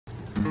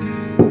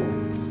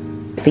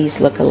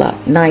These look a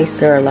lot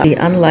nicer,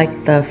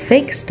 unlike the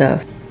fake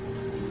stuff.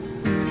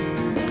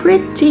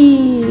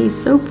 Pretty,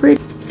 so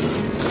pretty.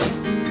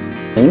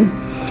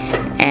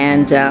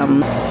 And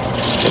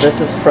this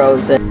is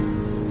frozen.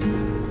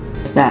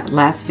 That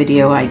last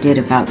video I did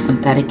about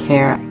synthetic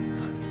hair.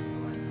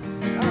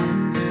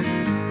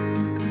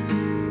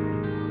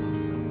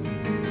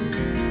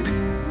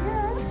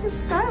 Yeah, it's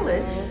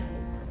stylish.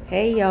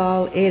 Hey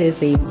y'all, it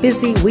is a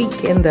busy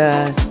week in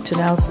the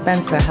Tunel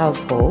Spencer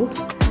household.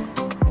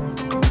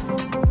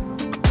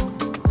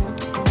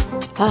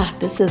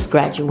 This is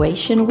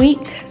graduation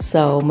week.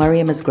 So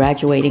Mariam is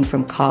graduating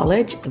from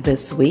college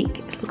this week.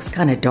 It looks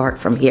kind of dark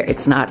from here.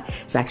 It's not,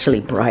 it's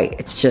actually bright.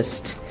 It's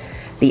just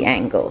the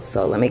angle.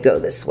 So let me go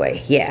this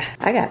way. Yeah,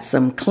 I got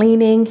some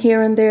cleaning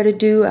here and there to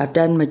do. I've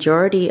done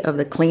majority of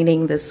the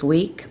cleaning this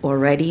week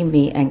already,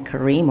 me and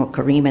Kareem, or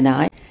Kareem and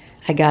I.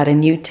 I got a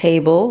new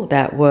table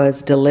that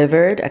was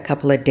delivered a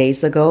couple of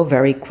days ago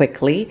very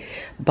quickly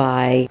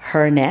by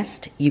Her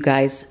Nest. You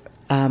guys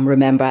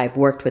remember I've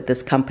worked with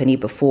this company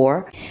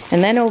before.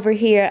 And then over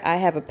here I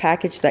have a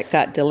package that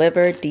got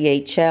delivered,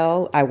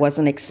 DHL. I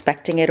wasn't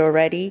expecting it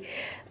already.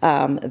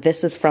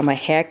 This is from a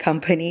hair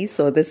company,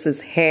 so this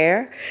is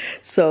hair.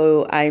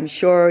 So I'm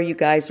sure you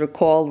guys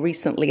recall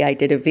recently I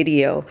did a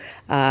video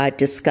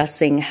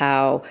discussing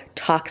how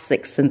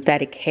toxic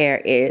synthetic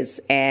hair is,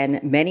 and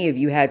many of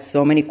you had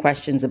so many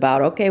questions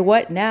about, okay,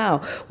 what now?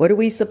 What are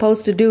we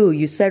supposed to do?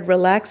 You said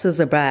relaxers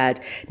are bad.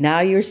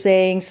 Now you're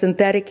saying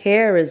synthetic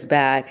hair is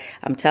bad.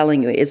 I'm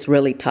telling you, it's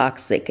really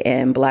toxic,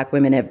 and black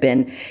women have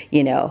been,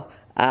 you know,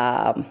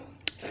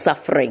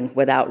 suffering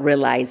without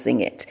realizing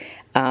it.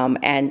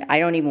 And I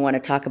don't even want to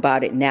talk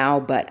about it now,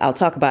 but I'll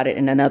talk about it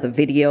in another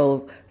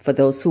video for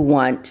those who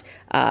want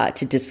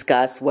to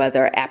discuss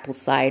whether apple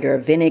cider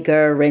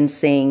vinegar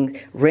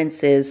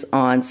rinses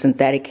on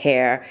synthetic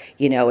hair,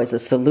 you know, is a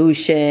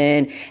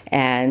solution,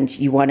 and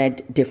you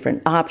wanted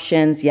different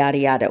options, yada,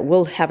 yada.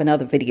 We'll have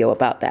another video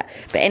about that.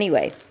 But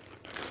anyway,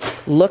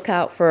 look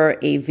out for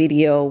a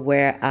video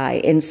where I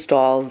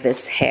install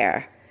this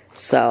hair.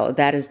 So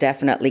that is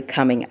definitely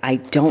coming. I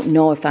don't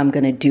know if I'm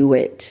going to do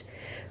it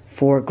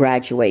for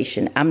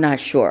graduation. I'm not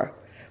sure.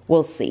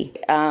 We'll see.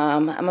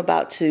 I'm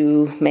about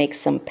to make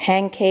some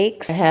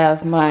pancakes. I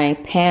have my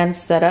pan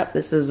set up.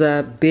 This is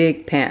a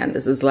big pan.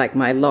 This is like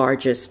my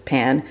largest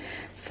pan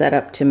set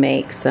up to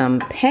make some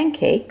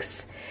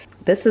pancakes.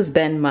 This has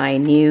been my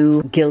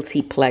new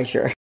guilty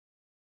pleasure.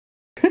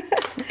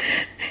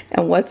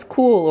 And what's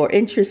cool or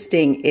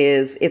interesting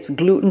is it's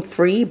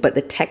gluten-free, but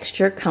the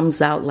texture comes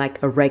out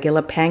like a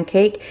regular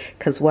pancake.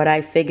 Because what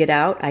I figured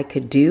out I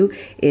could do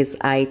is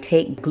I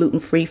take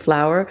gluten-free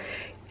flour,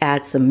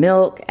 add some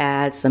milk,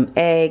 add some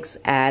eggs,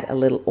 add a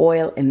little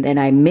oil, and then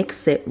I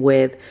mix it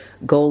with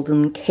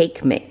golden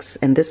cake mix.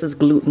 And this is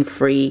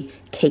gluten-free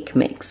cake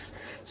mix.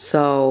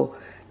 So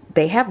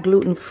they have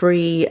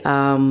gluten-free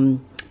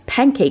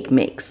pancake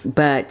mix,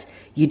 but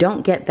you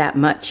don't get that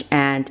much,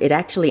 and it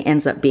actually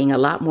ends up being a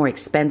lot more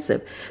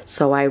expensive.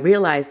 So I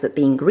realized that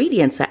the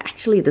ingredients are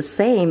actually the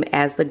same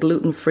as the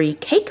gluten-free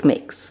cake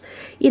mix.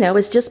 You know,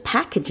 it's just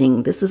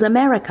packaging. This is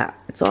America.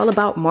 It's all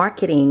about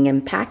marketing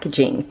and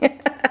packaging.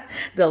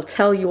 They'll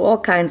tell you all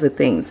kinds of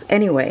things.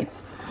 Anyway,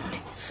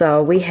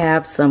 so we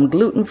have some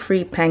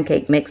gluten-free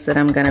pancake mix that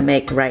I'm gonna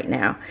make right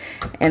now.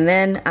 And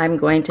then I'm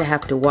going to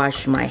have to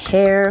wash my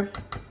hair.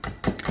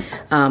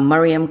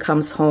 Mariam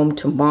comes home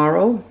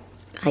tomorrow.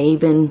 I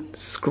even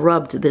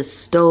scrubbed this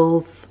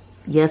stove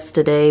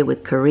yesterday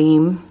with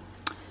Kareem.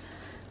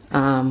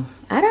 I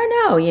don't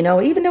know, you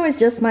know, even though it's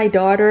just my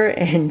daughter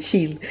and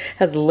she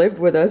has lived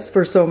with us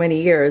for so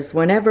many years,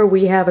 whenever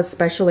we have a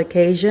special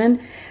occasion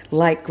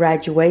like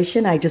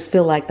graduation, I just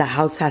feel like the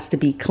house has to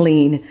be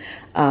clean.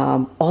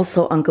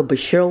 Also, Uncle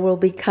Bashir will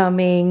be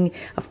coming,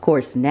 of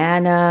course,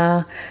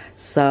 Nana.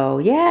 So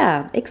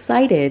yeah,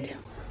 excited.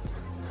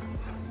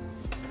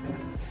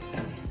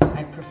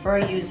 I prefer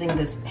using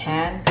this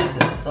pan because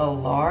it's so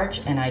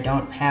large and I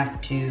don't have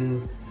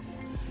to,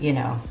 you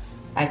know,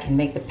 I can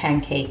make the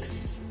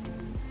pancakes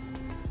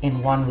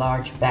in one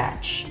large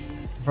batch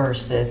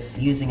versus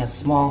using a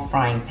small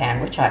frying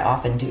pan, which I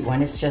often do.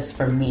 When it's just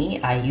for me,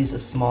 I use a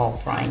small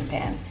frying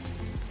pan.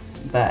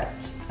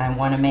 But I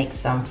want to make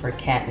some for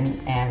Kenton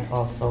and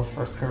also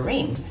for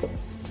Kareem.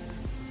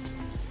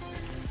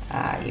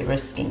 You're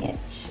risking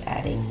it,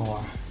 adding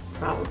more.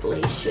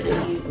 Probably should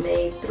have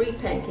made 3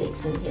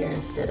 pancakes in here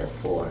instead of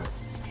 4.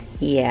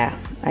 Yeah,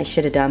 I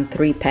should have done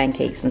 3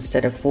 pancakes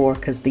instead of 4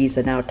 because these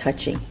are now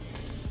touching.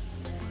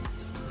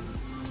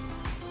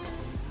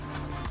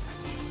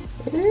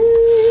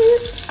 Ooh,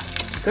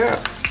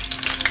 girl.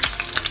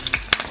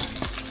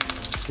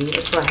 See,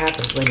 that's what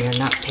happens when you're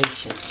not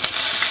patient.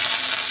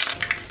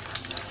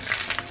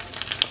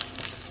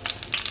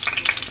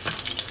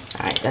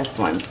 Alright, this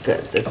one's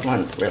good. This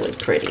one's really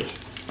pretty.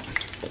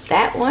 But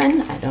that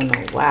one, I don't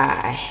know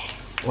why.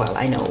 Well,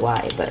 I know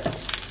why, but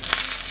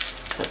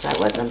because I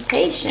wasn't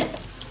patient.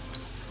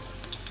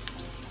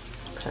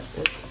 Let's cut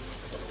this.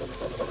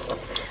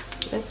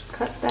 Let's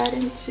cut that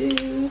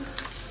into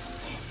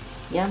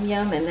yum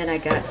yum, and then I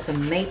got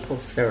some maple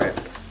syrup.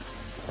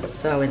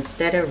 So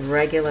instead of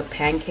regular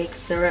pancake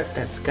syrup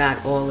that's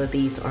got all of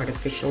these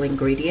artificial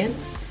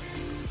ingredients,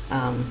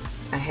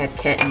 I had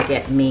Kenton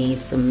get me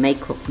some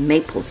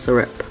maple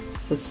syrup.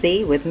 So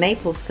see, with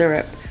maple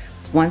syrup,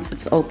 once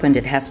it's opened,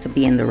 it has to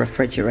be in the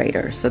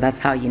refrigerator. So that's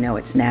how you know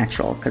it's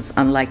natural, because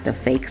unlike the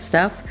fake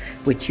stuff,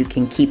 which you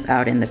can keep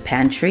out in the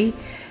pantry,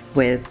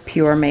 with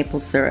pure maple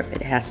syrup,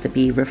 it has to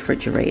be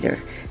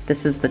refrigerator.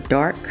 This is the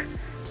dark,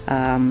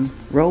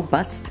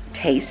 robust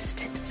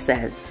taste, it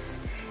says.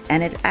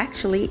 And it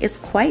actually is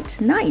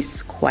quite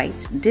nice,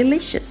 quite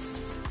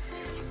delicious.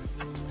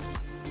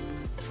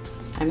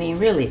 I mean,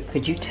 really,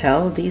 could you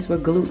tell these were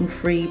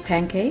gluten-free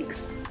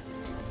pancakes?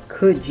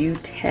 Could you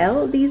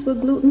tell these were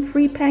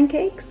gluten-free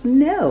pancakes?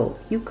 No,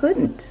 you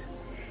couldn't.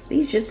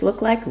 These just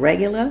look like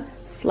regular,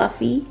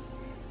 fluffy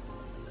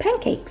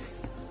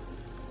pancakes.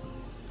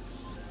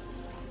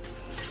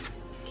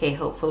 Okay,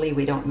 hopefully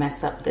we don't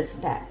mess up this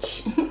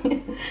batch.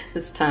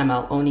 This time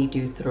I'll only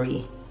do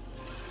 3.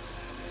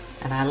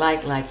 And I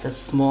like the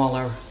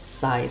smaller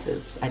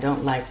sizes. I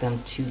don't like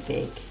them too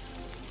big.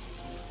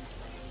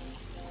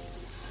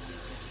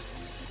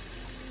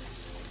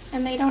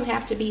 And they don't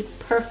have to be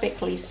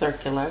perfectly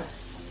circular.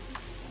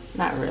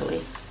 Not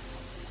really.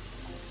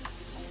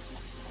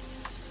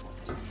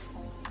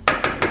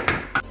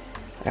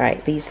 All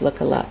right, these look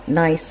a lot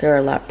nicer,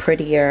 a lot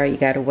prettier. You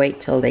gotta wait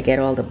till they get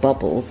all the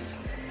bubbles.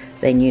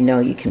 Then you know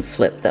you can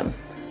flip them.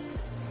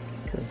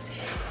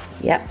 'Cause,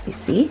 yep, you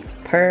see?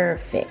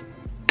 Perfect.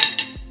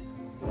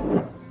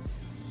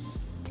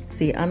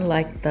 See,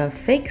 unlike the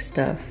fake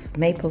stuff,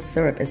 maple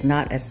syrup is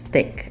not as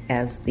thick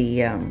as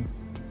the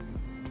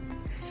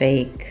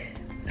fake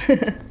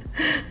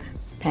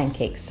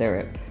pancake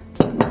syrup.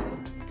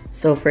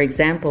 So for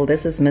example,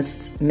 this is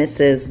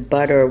Mrs.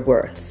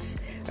 Butterworth's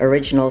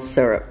original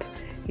syrup.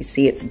 You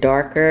see it's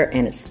darker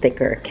and it's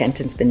thicker.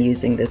 Kenton's been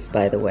using this,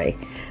 by the way.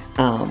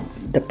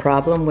 The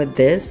problem with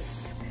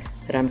this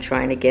that I'm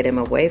trying to get him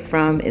away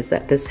from is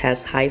that this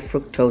has high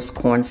fructose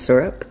corn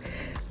syrup,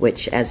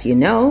 which, as you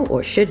know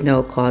or should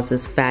know,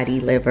 causes fatty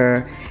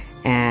liver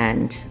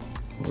and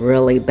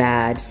really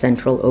bad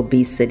central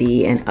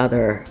obesity and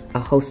a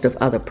host of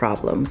other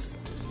problems.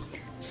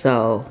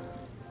 So,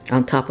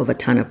 on top of a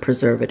ton of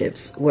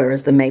preservatives,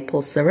 whereas the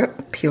maple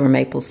syrup, pure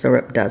maple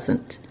syrup,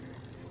 doesn't.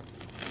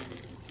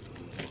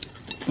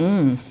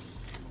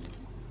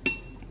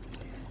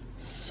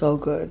 So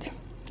good.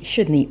 You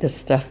shouldn't eat this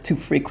stuff too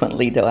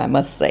frequently, though, I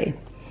must say.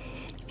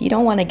 If you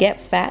don't want to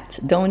get fat,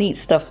 don't eat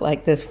stuff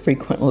like this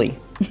frequently.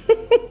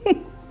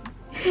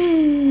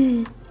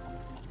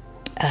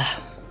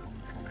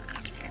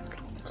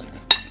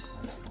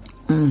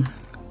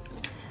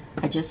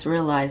 I just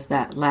realized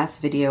that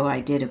last video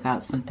I did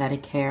about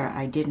synthetic hair,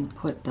 I didn't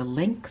put the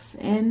links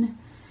in.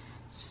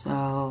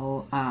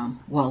 So,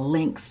 well,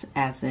 links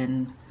as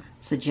in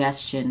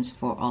suggestions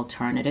for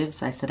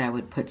alternatives. I said I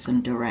would put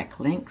some direct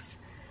links.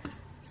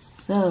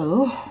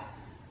 So,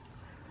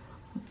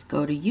 let's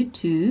go to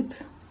YouTube,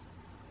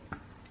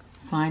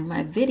 find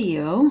my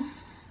video,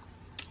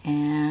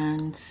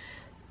 and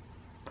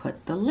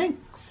put the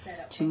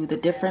links to the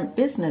different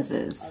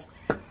businesses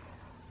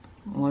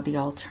or the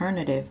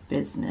alternative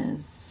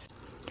business.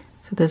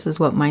 So this is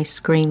what my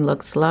screen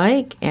looks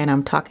like, and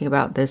I'm talking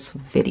about this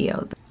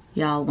video.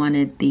 Y'all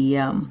wanted the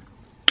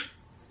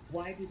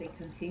why do they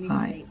continue to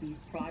make these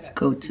products? Let's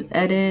go to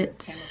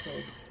edit.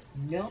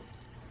 No.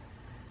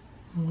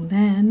 And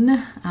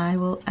then I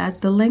will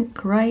add the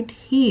link right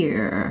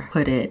here.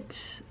 Put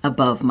it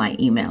above my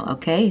email,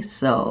 okay?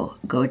 So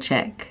go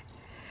check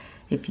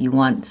if you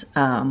want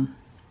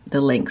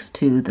the links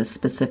to the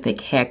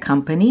specific hair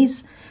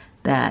companies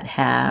that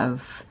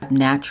have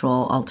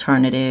natural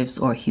alternatives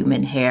or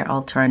human hair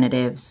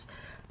alternatives.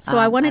 So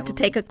I wanted to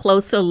take a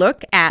closer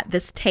look at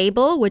this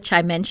table, which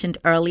I mentioned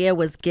earlier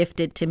was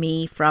gifted to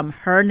me from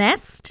Her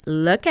Nest.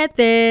 Look at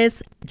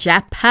this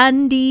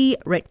Japandi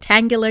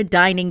rectangular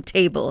dining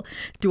table.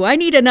 Do I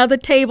need another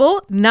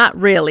table? Not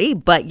really,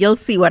 but you'll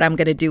see what I'm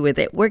going to do with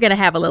it. We're going to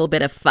have a little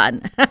bit of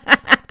fun.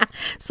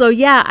 So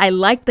yeah, I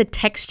like the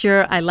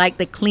texture. I like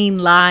the clean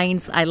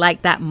lines. I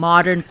like that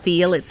modern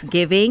feel it's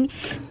giving.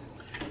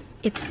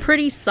 It's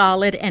pretty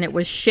solid, and it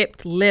was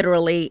shipped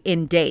literally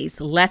in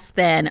days, less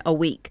than a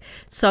week.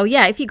 So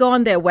yeah, if you go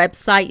on their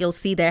website, you'll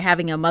see they're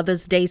having a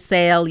Mother's Day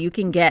sale. You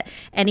can get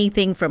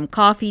anything from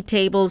coffee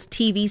tables,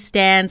 TV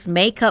stands,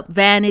 makeup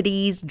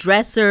vanities,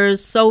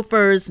 dressers,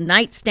 sofas,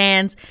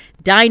 nightstands,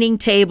 dining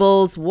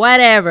tables,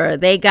 whatever.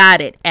 They got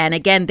it. And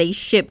again, they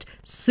shipped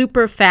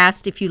super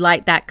fast if you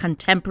like that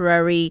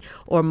contemporary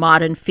or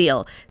modern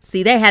feel.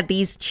 See, they had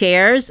these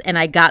chairs and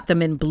I got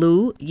them in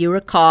blue, you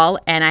recall,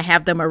 and I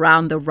have them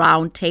around the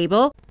round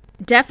table.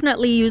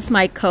 Definitely use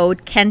my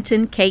code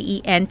Kenton,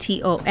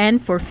 Kenton,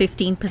 for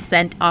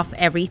 15% off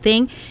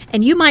everything.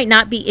 And you might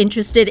not be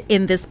interested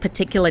in this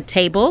particular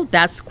table.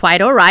 That's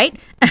quite all right.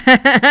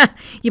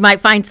 You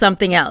might find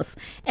something else.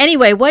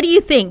 Anyway, what do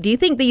you think? Do you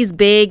think these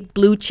big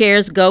blue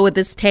chairs go with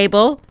this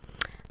table?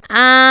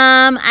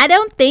 I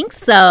don't think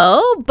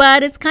so,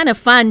 but it's kind of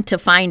fun to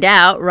find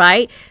out,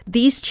 right?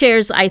 These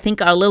chairs, I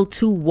think, are a little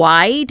too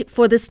wide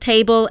for this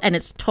table, and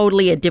it's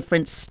totally a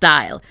different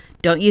style.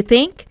 Don't you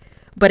think?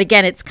 But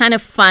again, it's kind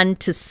of fun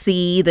to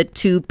see the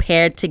two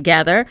paired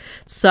together.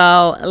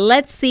 So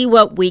let's see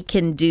what we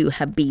can do,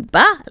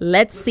 Habiba.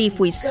 Let's see if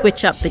we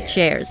switch up the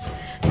chairs.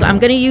 So I'm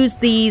going to use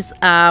these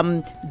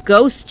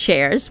ghost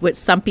chairs, which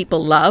some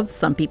people love,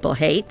 some people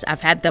hate.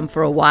 I've had them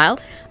for a while.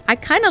 I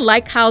kind of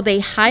like how they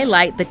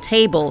highlight the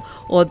table,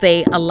 or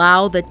they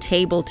allow the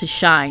table to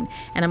shine.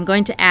 And I'm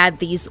going to add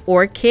these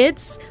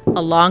orchids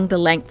along the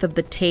length of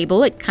the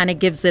table. It kind of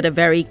gives it a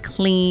very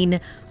clean,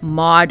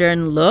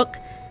 modern look.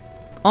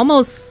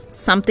 Almost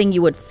something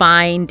you would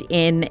find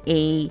in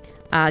a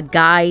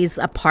guy's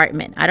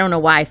apartment. I don't know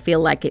why I feel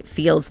like it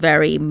feels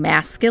very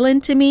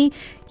masculine to me.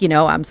 You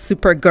know, I'm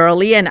super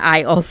girly, and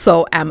I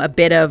also am a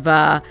bit of,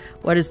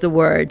 what is the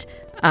word?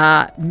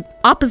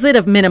 Opposite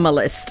of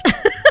minimalist.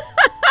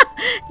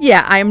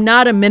 Yeah, I'm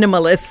not a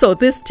minimalist, so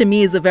this to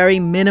me is a very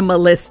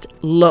minimalist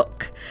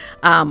look.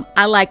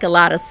 I like a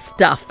lot of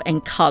stuff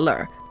and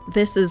color.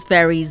 This is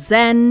very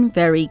zen,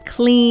 very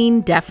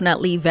clean,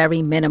 definitely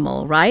very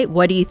minimal, right?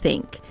 What do you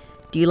think?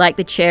 Do you like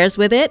the chairs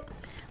with it?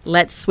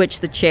 Let's switch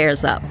the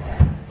chairs up.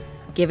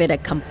 Give it a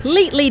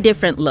completely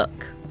different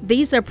look.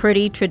 These are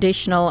pretty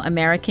traditional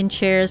American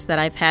chairs that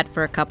I've had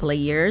for a couple of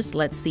years.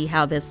 Let's see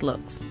how this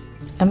looks.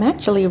 I'm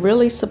actually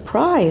really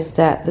surprised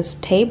that this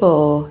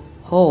table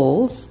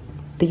holds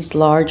these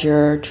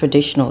larger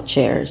traditional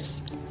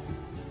chairs.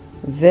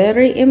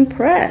 Very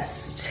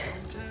impressed.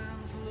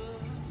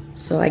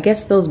 So I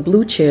guess those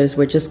blue chairs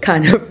were just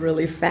kind of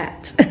really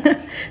fat.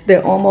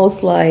 They're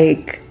almost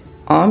like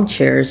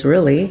armchairs,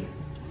 really.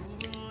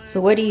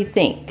 So what do you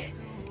think?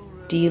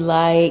 Do you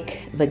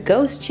like the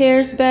ghost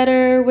chairs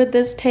better with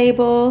this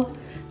table,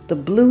 the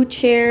blue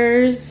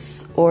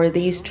chairs, or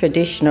these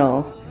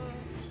traditional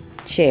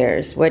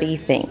chairs? What do you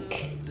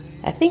think?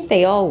 I think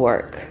they all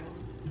work.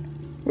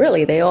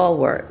 Really, they all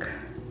work.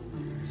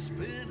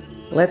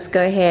 Let's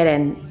go ahead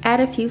and add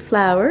a few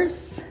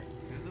flowers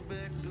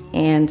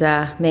and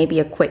maybe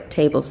a quick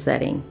table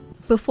setting.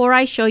 Before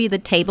I show you the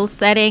table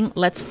setting,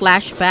 let's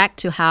flash back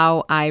to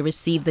how I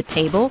received the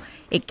table.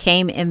 It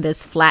came in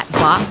this flat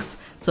box.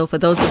 So for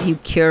those of you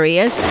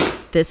curious,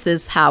 this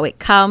is how it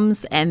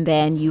comes, and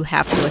then you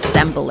have to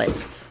assemble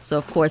it. So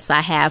of course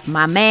I have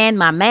my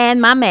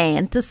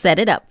man to set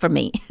it up for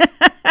me.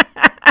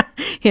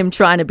 Him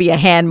trying to be a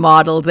hand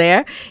model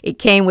there. It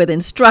came with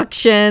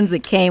instructions.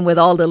 It came with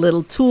all the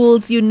little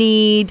tools you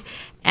need.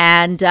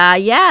 And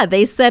yeah,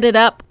 they set it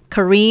up.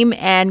 Kareem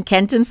and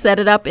Kenton set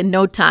it up in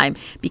no time.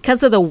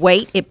 Because of the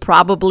weight, it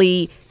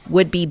probably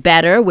would be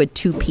better with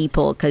two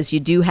people, because you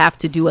do have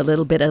to do a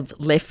little bit of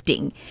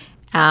lifting.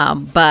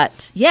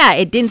 But yeah,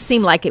 it didn't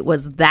seem like it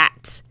was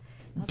that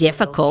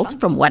difficult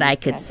from what I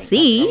could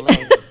see.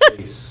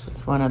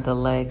 It's one of the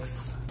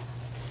legs.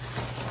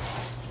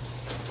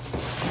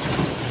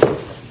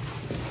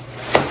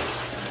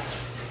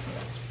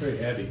 Very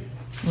heavy.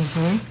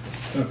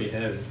 It's going to be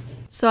heavy.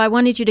 So I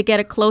wanted you to get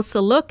a closer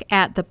look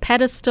at the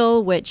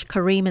pedestal, which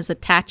Kareem is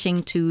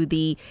attaching to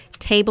the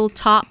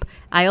tabletop.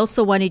 I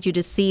also wanted you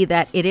to see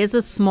that it is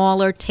a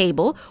smaller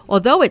table.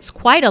 Although it's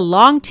quite a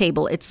long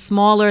table, it's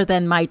smaller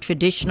than my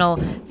traditional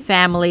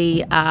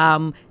family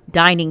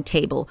dining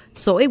table.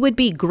 So it would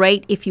be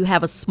great if you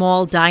have a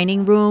small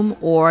dining room,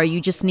 or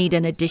you just need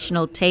an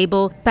additional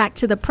table. Back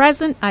to the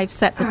present, I've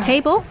set the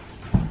table.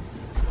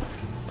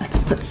 Let's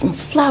put some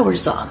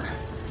flowers on.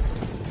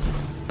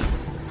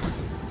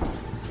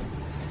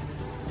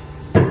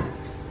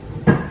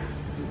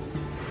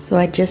 So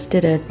I just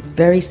did a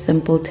very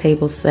simple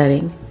table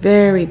setting,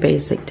 very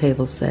basic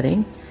table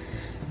setting,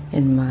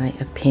 in my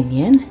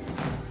opinion.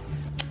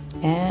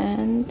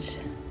 And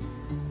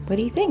what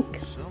do you think?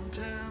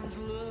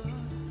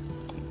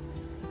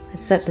 I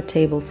set the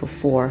table for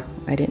 4.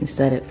 I didn't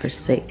set it for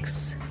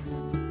 6.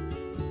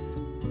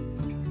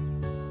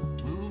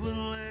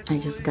 I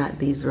just got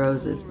these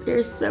roses.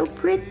 They're so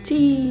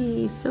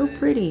pretty,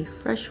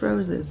 fresh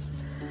roses.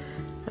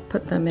 I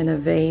put them in a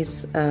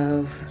vase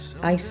of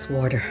ice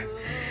water.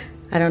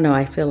 I don't know,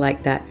 I feel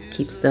like that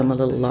keeps them a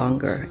little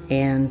longer.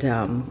 And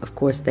of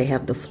course they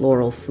have the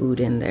floral food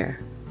in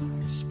there.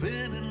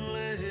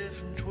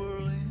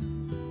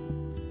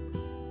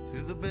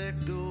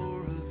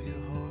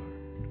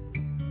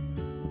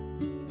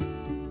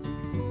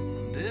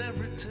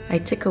 I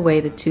took away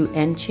the 2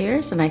 end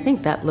chairs, and I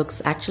think that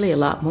looks actually a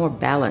lot more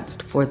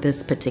balanced for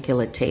this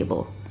particular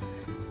table.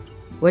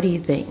 What do you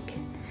think?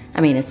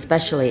 I mean,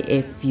 especially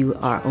if you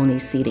are only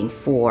seating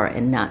 4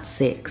 and not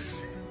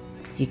 6.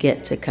 You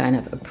get to kind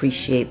of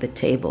appreciate the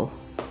table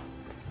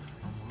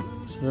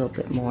a little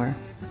bit more.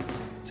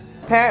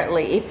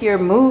 Apparently, if you're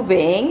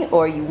moving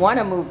or you want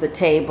to move the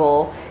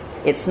table,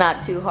 it's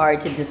not too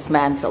hard to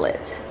dismantle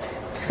it.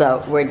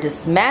 So we're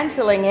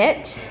dismantling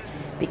it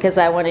because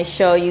I want to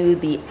show you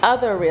the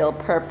other real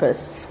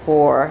purpose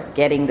for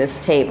getting this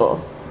table.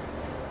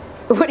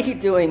 What are you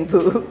doing,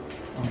 Boo?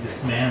 I'm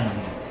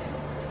dismantling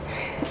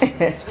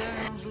it.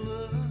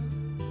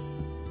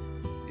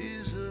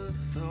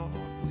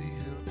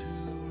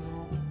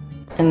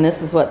 And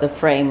this is what the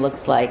frame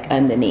looks like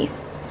underneath.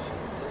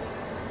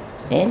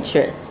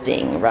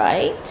 Interesting,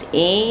 right?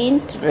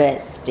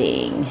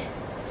 Interesting.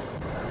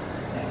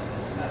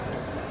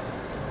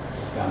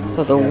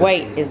 So the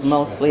weight is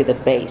mostly the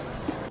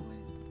base.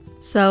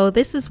 So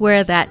this is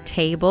where that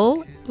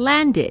table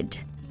landed.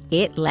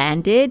 It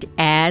landed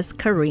as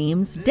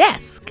Kareem's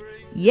desk.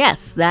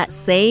 Yes, that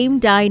same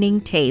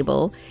dining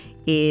table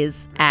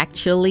is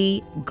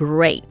actually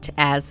great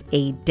as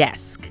a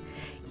desk.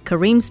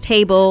 Kareem's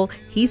table,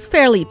 he's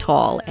fairly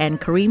tall,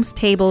 and Kareem's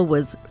table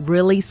was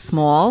really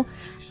small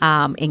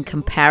in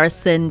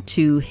comparison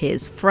to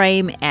his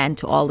frame and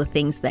to all the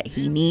things that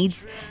he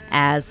needs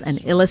as an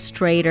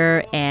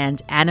illustrator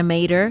and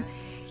animator,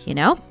 you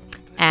know.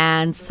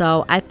 And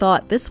so I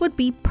thought this would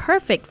be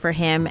perfect for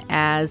him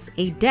as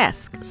a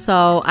desk.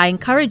 So I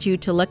encourage you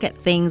to look at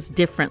things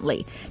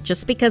differently.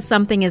 Just because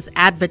something is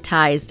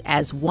advertised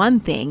as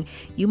one thing,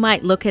 you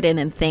might look at it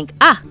and think,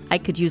 I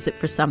could use it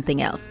for something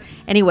else.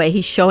 Anyway,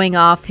 he's showing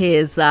off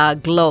his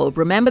globe.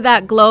 Remember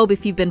that globe?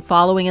 If you've been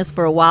following us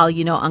for a while,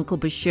 you know Uncle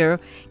Bashir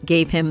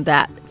gave him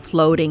that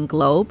floating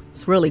globe.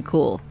 It's really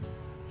cool.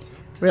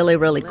 Really,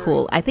 really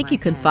cool. I think you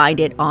can find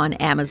it on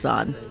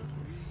Amazon.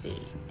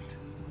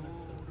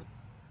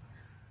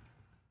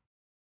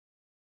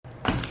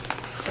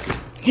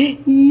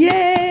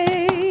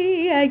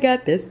 Yay! I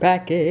got this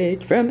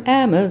package from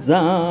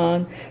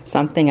Amazon.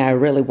 Something I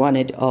really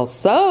wanted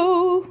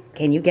also.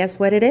 Can you guess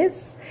what it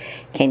is?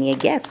 Can you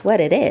guess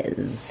what it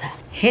is?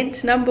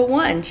 Hint number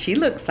one, she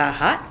looks a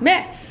hot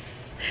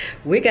mess.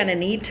 We're gonna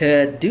need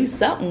to do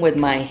something with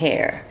my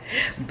hair,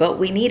 but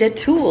we need a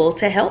tool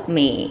to help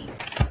me.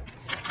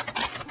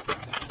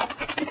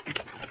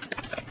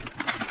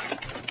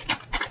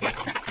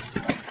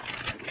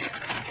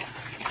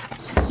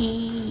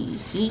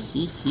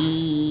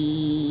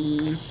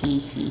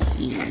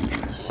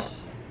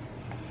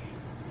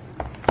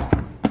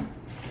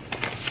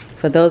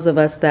 For those of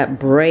us that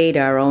braid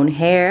our own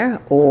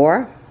hair,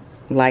 or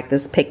like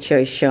this picture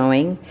is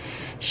showing,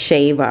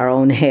 shave our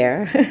own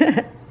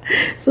hair.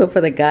 So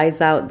for the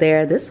guys out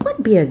there, this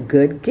would be a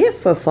good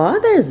gift for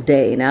Father's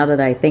Day, now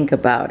that I think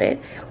about it,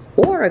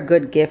 or a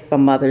good gift for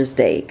Mother's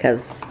Day,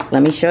 because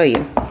let me show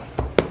you.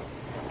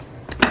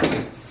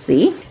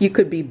 See, you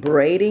could be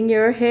braiding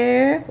your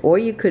hair, or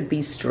you could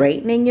be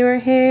straightening your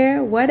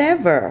hair,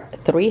 whatever.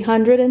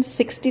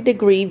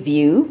 360-degree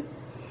view,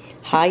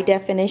 high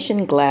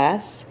definition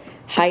glass,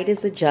 height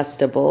is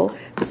adjustable.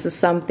 This is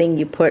something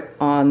you put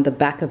on the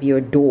back of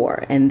your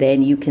door, and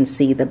then you can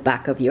see the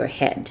back of your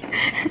head.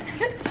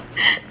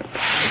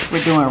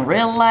 We're doing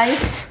real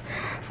life,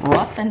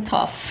 rough and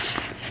tough.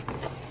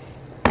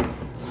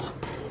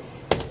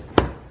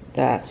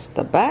 That's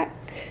the back.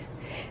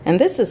 And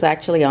this is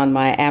actually on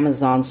my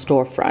Amazon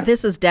storefront.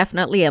 This is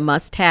definitely a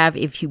must-have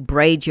if you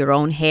braid your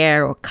own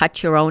hair or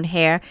cut your own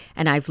hair,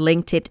 and I've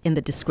linked it in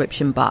the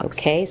description box.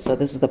 Okay, so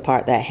this is the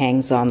part that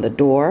hangs on the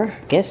door.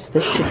 Guess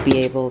this should be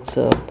able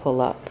to pull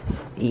up.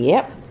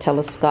 Yep,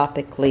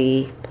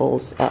 telescopically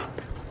pulls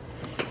up.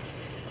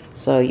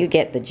 So you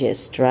get the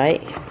gist,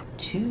 right?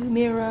 2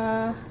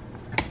 mirror,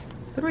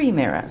 3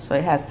 mirror. So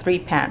it has 3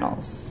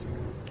 panels.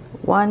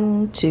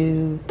 1,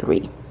 2,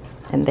 3.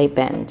 And they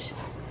bend.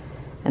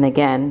 And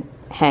again,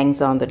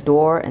 hangs on the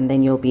door, and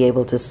then you'll be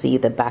able to see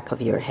the back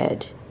of your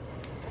head.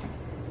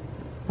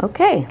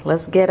 Okay,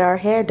 let's get our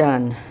hair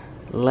done.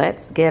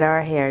 Let's get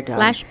our hair done.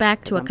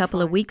 Flashback to a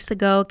couple of weeks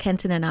ago,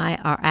 Kenton and I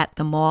are at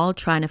the mall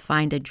trying to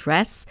find a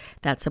dress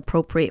that's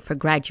appropriate for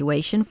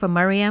graduation for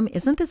Miriam.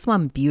 Isn't this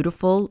one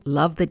beautiful?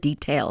 Love the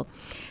detail.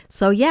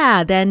 So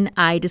yeah, then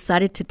I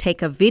decided to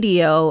take a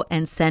video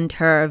and send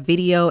her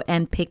video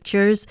and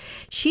pictures.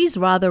 She's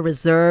rather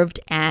reserved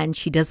and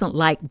she doesn't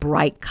like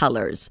bright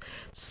colors.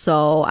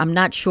 So I'm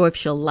not sure if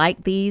she'll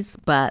like these,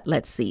 but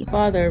let's see.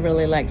 Father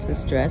really likes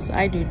this dress.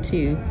 I do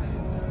too.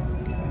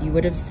 You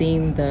would have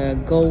seen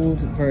the gold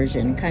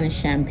version, kind of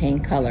champagne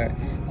color.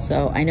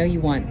 So I know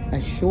you want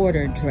a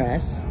shorter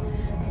dress,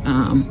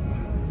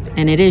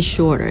 and it is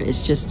shorter.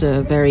 It's just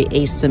a very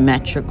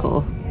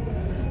asymmetrical,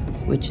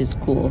 which is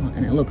cool,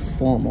 and it looks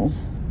formal.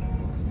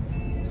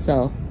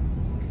 So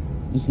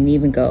you can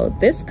even go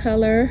this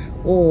color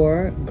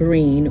or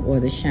green or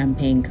the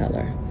champagne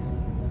color.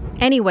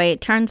 Anyway, it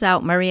turns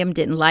out Miriam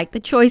didn't like the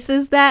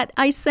choices that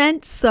I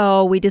sent,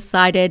 so we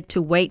decided to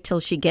wait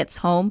till she gets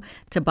home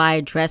to buy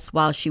a dress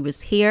while she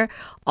was here.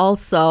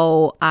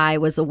 Also, I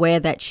was aware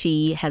that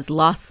she has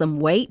lost some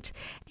weight,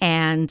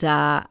 and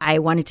I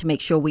wanted to make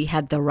sure we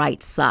had the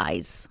right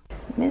size.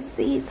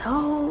 Missy's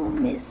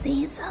home,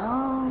 Missy's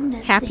home,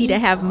 Missy's Happy to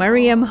have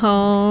Miriam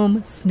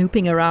home,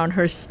 snooping around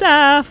her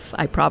stuff.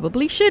 I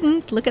probably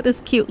shouldn't. Look at this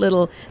cute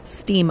little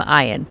steam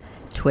iron.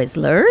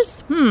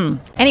 Twizzlers?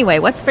 Anyway,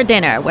 what's for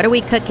dinner? What are we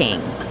cooking?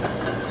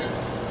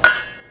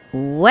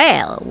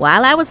 Well,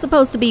 while I was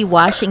supposed to be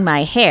washing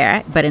my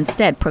hair, but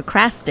instead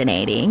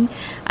procrastinating,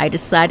 I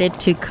decided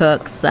to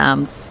cook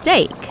some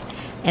steak.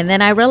 And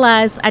then I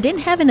realized I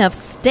didn't have enough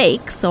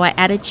steak, so I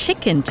added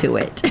chicken to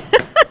it.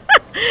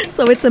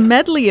 So it's a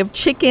medley of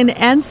chicken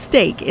and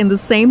steak in the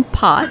same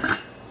pot.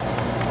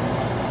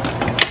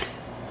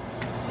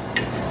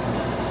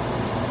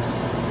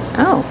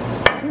 Oh,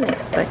 I didn't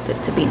expect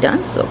it to be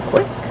done so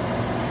quick.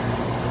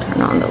 Let's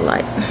turn on the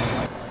light.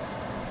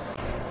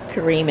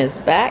 Kareem is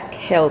back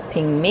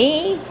helping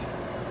me.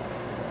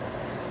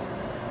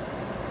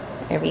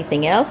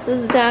 Everything else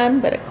is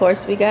done, but of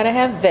course we gotta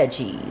have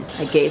veggies.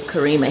 I gave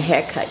Kareem a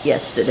haircut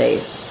yesterday,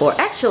 or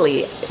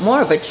actually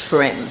more of a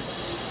trim.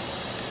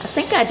 I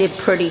think I did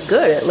pretty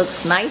good. It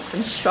looks nice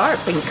and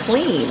sharp and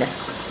clean,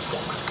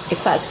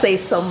 if I say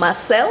so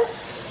myself.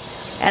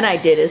 And I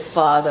did his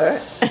father.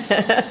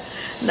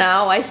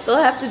 Now I still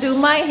have to do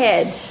my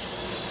head.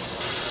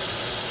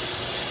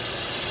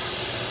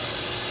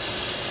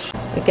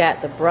 We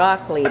got the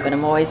broccoli, but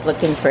I'm always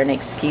looking for an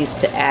excuse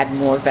to add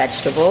more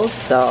vegetables,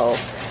 so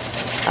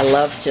I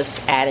love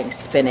just adding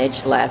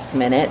spinach last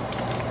minute.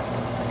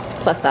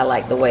 Plus I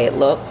like the way it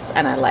looks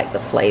and I like the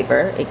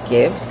flavor it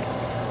gives.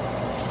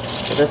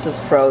 So this is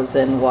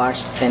frozen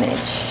washed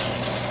spinach.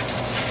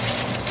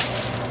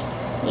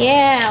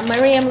 Yeah,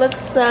 Miriam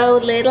looks so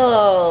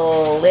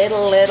little.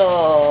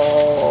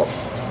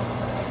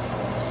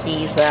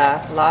 She's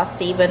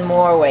lost even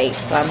more weight,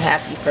 so I'm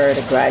happy for her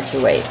to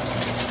graduate.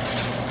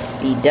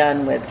 Be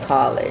done with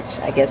college.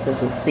 I guess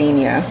as a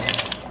senior,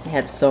 I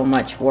had so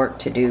much work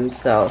to do,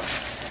 so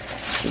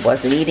she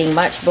wasn't eating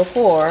much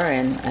before,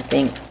 and I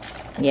think,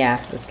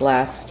 yeah, this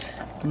last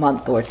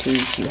month or two,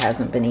 she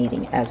hasn't been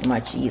eating as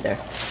much either.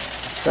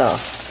 So,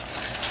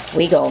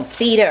 we gonna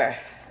feed her.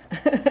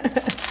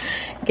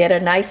 Get her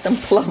nice and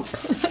plump.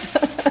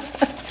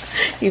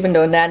 Even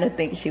though Nana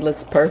thinks she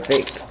looks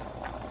perfect.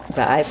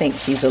 But I think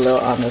she's a little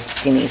on the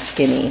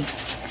skinny,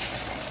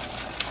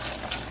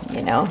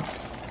 you know,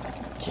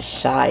 just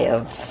shy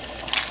of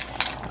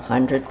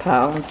 100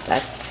 pounds.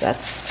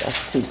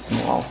 That's too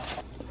small.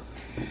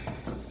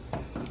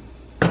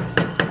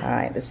 All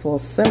right, this will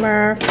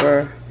simmer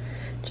for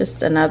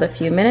just another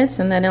few minutes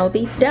and then it'll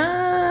be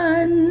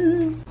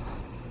done.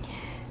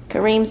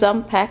 Kareem's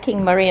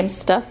unpacking Miriam's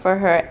stuff for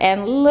her,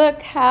 and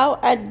look how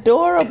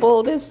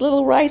adorable this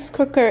little rice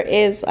cooker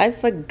is. I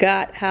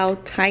forgot how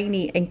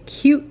tiny and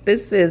cute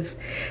this is.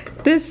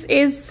 This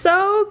is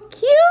so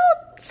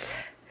cute.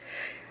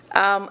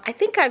 I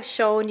think I've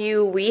shown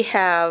you we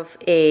have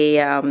a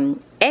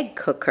egg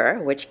cooker,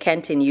 which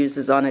Kenton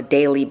uses on a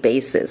daily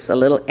basis, a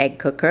little egg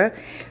cooker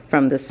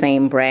from the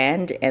same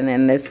brand, and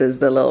then this is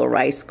the little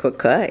rice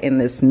cooker in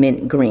this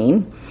mint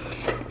green.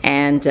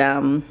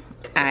 And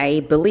I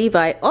believe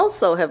I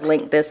also have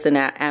linked this in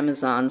our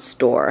Amazon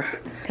store.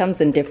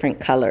 Comes in different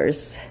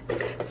colors.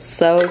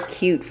 So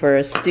cute for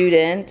a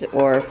student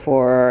or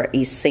for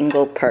a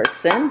single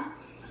person.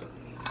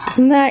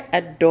 Isn't that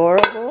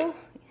adorable?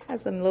 It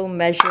has a little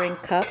measuring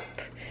cup,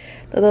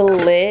 the little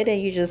lid,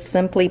 and you just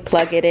simply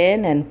plug it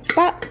in and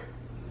pop,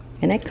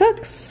 and it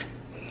cooks.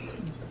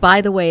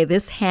 By the way,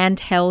 this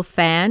handheld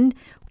fan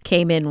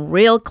came in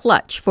real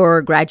clutch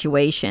for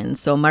graduation.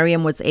 So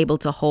Miriam was able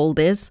to hold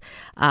this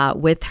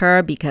with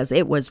her because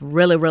it was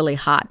really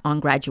hot on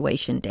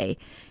graduation day.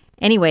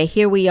 Anyway,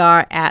 here we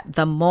are at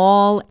the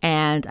mall,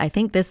 and I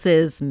think this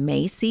is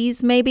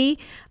Macy's maybe,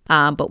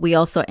 but we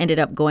also ended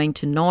up going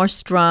to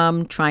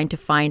Nordstrom, trying to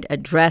find a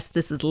dress.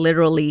 This is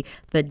literally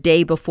the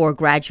day before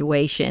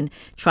graduation,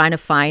 trying to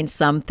find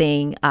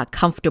something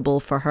comfortable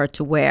for her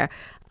to wear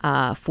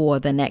for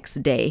the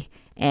next day.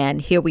 And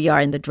here we are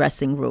in the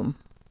dressing room.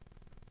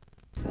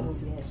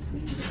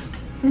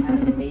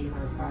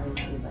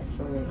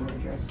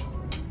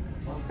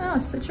 Oh,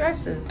 it's the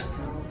dresses.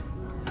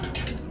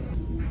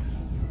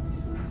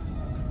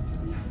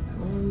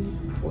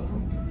 Well,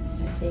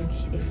 I think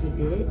if we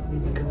did it, we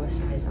would go a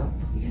size up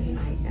because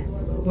I had a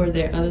little. Were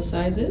there other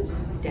sizes?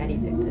 Daddy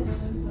picked this.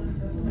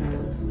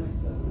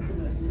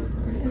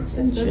 It's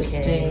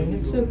interesting.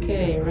 It's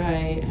okay,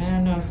 right? I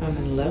don't know if I'm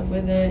in love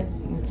with it.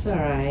 It's all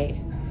right.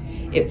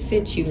 It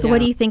fits you. So now. what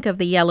do you think of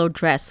the yellow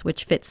dress,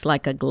 which fits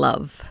like a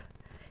glove?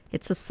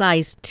 It's a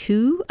size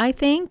 2, I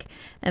think.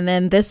 And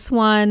then this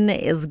one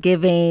is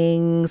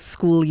giving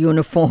school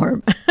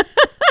uniform.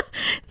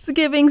 It's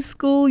giving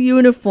school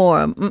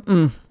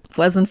uniform.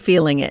 Wasn't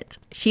feeling it.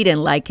 She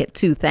didn't like it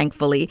too,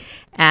 thankfully.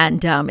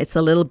 And it's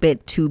a little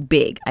bit too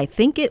big. I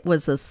think it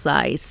was a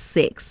size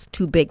 6,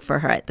 too big for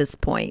her at this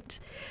point.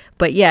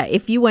 But yeah,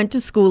 if you went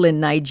to school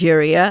in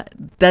Nigeria,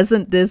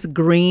 doesn't this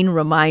green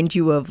remind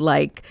you of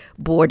like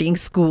boarding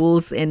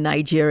schools in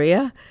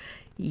Nigeria?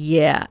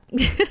 Yeah.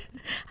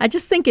 I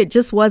just think it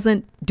just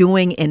wasn't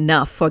doing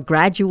enough for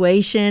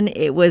graduation.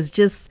 It was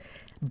just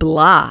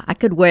blah. I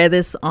could wear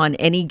this on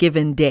any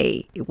given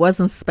day. It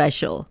wasn't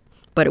special,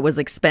 but it was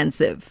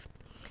expensive.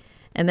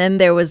 And then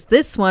there was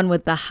this one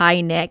with the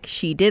high neck.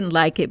 She didn't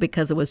like it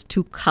because it was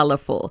too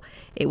colorful.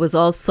 It was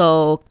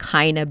also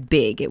kind of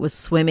big. It was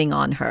swimming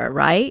on her,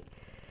 right?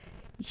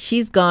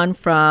 She's gone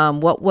from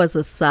what was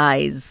a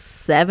size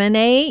 7,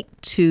 8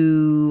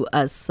 to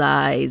a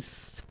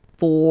size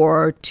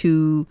 4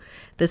 to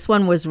this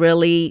one was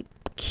really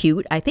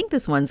cute. I think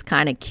this one's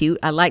kind of cute.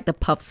 I like the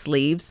puff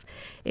sleeves.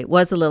 It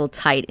was a little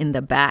tight in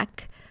the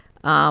back,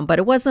 but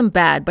it wasn't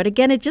bad. But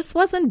again, it just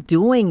wasn't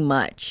doing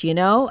much, you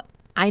know?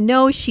 I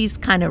know she's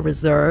kind of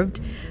reserved.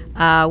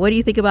 What do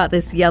you think about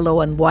this yellow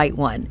and white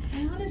one?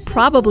 I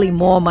probably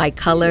more my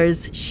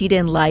colors. She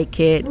didn't like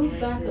it. Move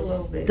back a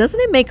little bit. Doesn't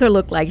it make her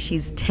look like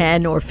she's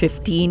 10 or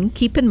 15?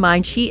 Keep in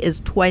mind, she is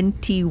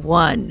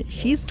 21.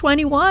 She's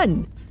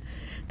 21.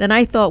 Then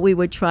I thought we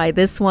would try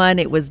this one.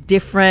 It was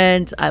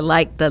different. I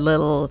liked the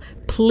little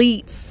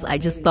pleats. I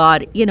just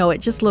thought, you know,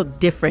 it just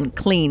looked different,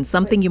 clean,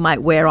 something you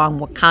might wear on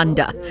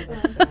Wakanda.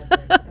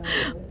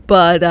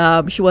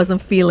 But she wasn't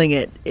feeling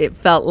it. It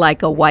felt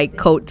like a white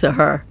coat to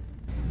her.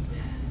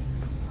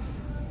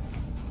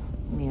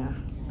 Yeah.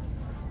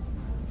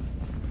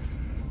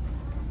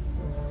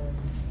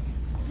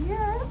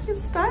 Yeah,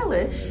 it's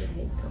stylish. I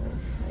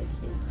don't like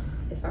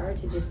it. If I were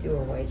to just do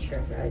a white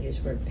shirt, I'd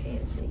just wear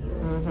pants and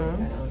heels. Like,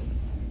 I don't.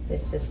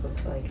 This just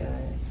looks like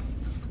a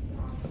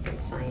fucking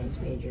science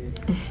major.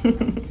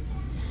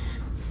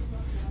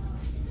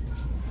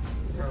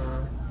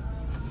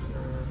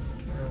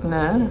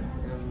 Nah.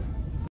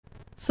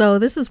 So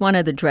this is one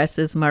of the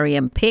dresses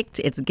Mariam picked.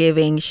 It's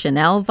giving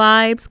Chanel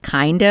vibes,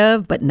 kind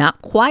of, but not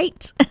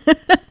quite.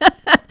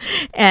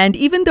 And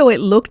even though it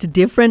looked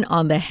different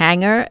on the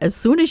hanger, as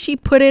soon as she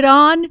put it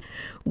on,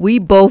 we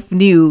both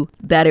knew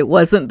that it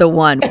wasn't the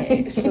one.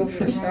 So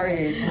for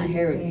starters, my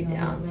hair would be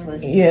down. So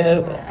let's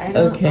it's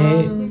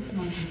okay.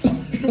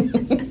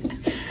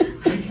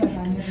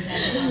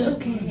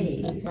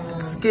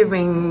 It's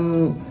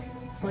giving.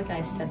 It's like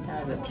I stepped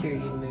out of a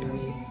period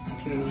movie,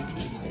 period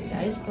piece movie.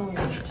 I just don't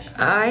like.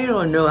 I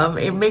don't know.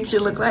 It makes you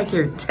look like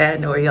you're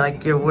 10 or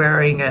you're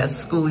wearing a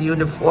school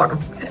uniform.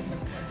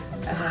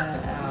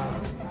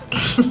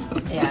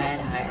 Yeah, I had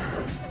high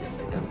hopes. This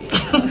is gonna be.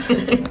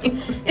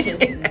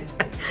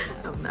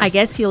 I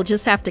guess you'll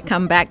just have to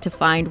come back to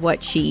find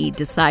what she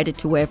decided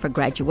to wear for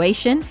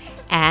graduation.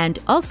 And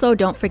also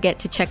don't forget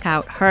to check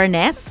out Her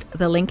Nest.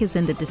 The link is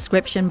in the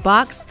description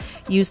box.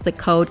 Use the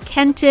code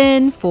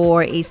Kenton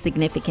for a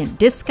significant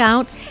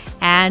discount.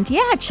 And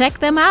yeah, check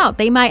them out.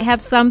 They might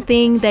have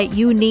something that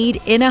you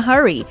need in a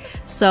hurry.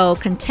 So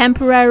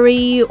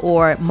contemporary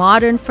or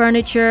modern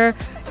furniture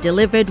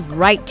delivered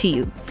right to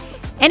you.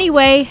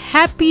 Anyway,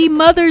 happy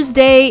Mother's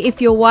Day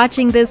if you're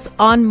watching this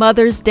on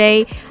Mother's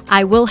Day.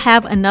 I will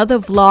have another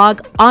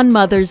vlog on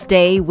Mother's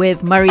Day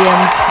with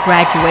Mariam's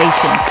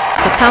graduation.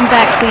 So come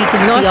back so you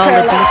can see all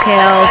the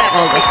details,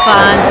 all the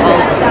fun, all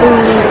the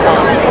food,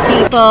 all the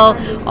people,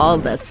 all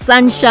the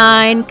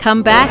sunshine.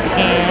 Come back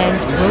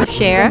and we'll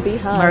share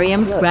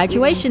Mariam's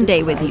graduation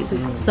day with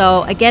you.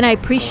 So again, I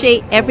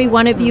appreciate every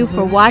one of you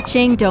for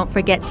watching. Don't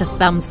forget to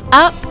thumbs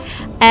up.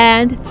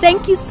 And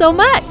thank you so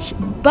much.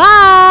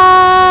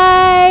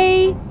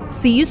 Bye.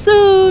 See you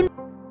soon.